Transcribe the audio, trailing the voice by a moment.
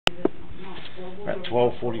We're at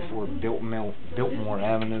 1244 Biltmore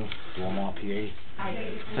Avenue, Dormont, PA.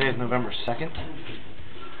 Today is November 2nd.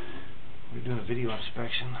 We're doing a video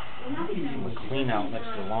inspection from the clean out next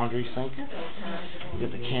to the laundry sink. We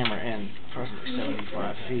get the camera in approximately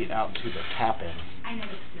 75 feet out to the tap in.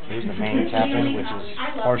 Here's the main tap in, which is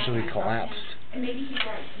partially collapsed. This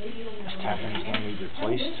tap in is going to need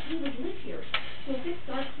replaced. We'll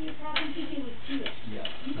go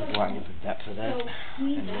out and get the depth of that, and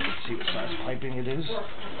you can see what size piping it is. You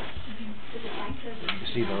can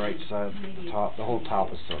see the right side, the top, the whole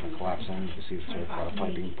top is starting to collapse in. You can see the terracotta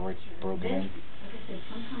piping broken in.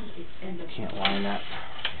 You can't line that.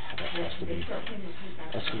 That has to be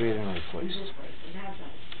excavated and replaced.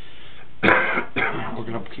 We're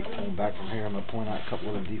going to keep pulling back from here. I'm going to point out a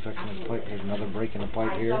couple of the defects in this pipe. There's another break in the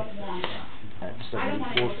pipe here at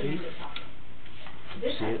 74 feet. See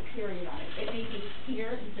it? It may be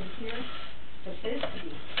here and here, but this could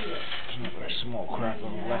be here. There's another small crack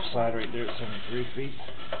on the left side right there at 73 feet.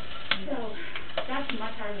 So that's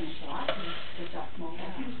much higher than I thought. It's that small. If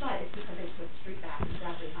you saw it, it's because they put straight back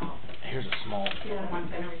exactly how. Here's a small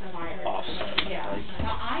offset. Yeah.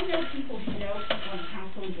 Now I know people who know people in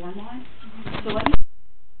council in Dormont. So let me.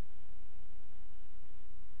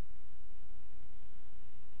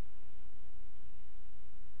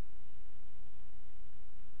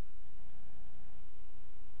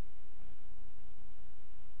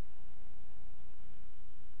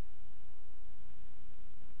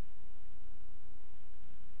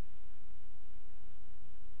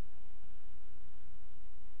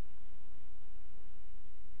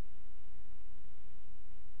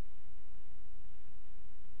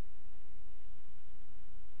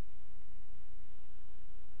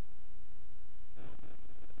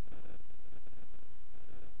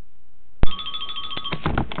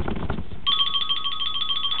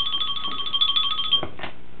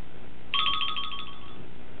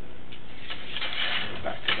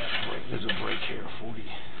 There's a break here, 48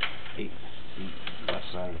 feet left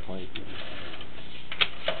side of the pipe.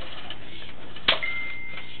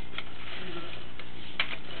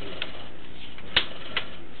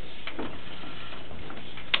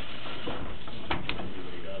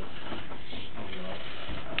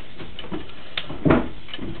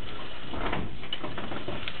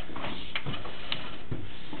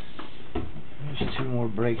 There's two more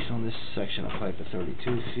breaks on this section of pipe at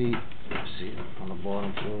 32 feet. See it on the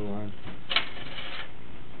bottom floor line.